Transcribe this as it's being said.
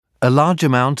A large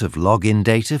amount of login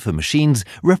data for machines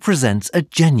represents a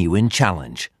genuine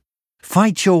challenge.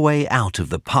 Fight your way out of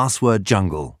the password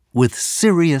jungle with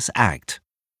Sirius Act.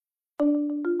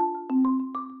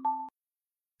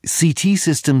 CT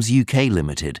Systems UK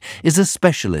Limited is a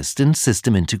specialist in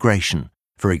system integration,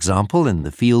 for example in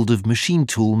the field of machine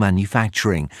tool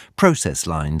manufacturing, process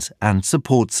lines and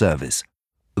support service.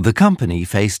 The company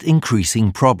faced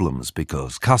increasing problems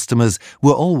because customers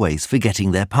were always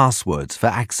forgetting their passwords for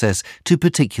access to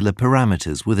particular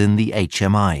parameters within the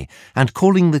HMI and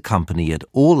calling the company at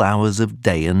all hours of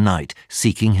day and night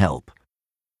seeking help.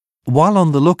 While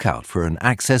on the lookout for an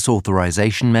access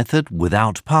authorization method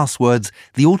without passwords,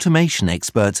 the automation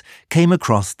experts came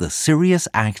across the Sirius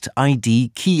Act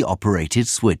ID key-operated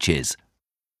switches.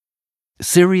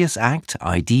 Sirius Act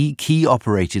ID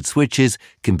key-operated switches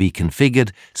can be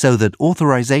configured so that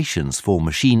authorizations for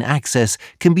machine access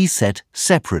can be set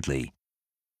separately.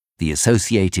 The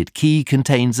associated key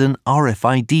contains an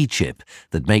RFID chip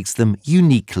that makes them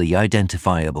uniquely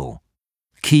identifiable.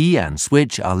 Key and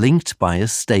switch are linked by a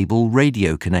stable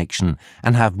radio connection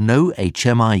and have no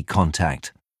HMI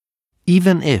contact.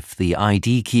 Even if the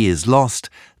ID key is lost,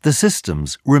 the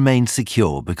systems remain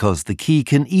secure because the key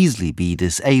can easily be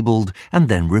disabled and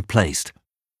then replaced.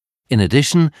 In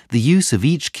addition, the use of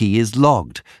each key is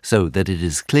logged so that it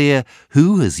is clear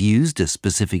who has used a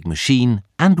specific machine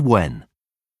and when.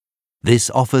 This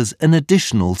offers an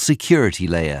additional security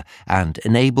layer and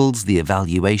enables the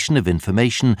evaluation of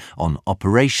information on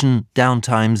operation,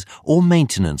 downtimes, or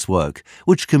maintenance work,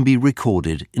 which can be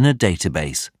recorded in a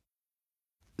database.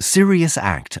 Sirius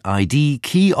Act ID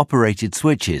key-operated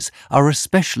switches are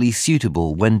especially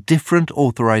suitable when different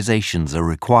authorizations are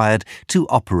required to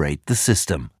operate the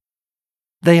system.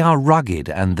 They are rugged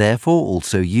and therefore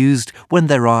also used when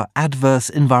there are adverse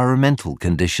environmental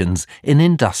conditions in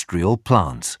industrial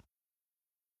plants.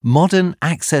 Modern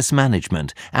access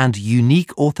management and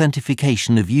unique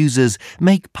authentication of users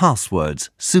make passwords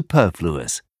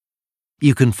superfluous.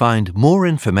 You can find more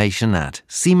information at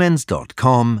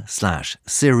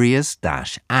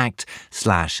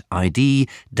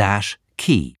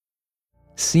siemens.com/sirius-act/ID-key.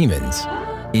 Siemens.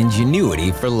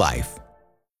 Ingenuity for life.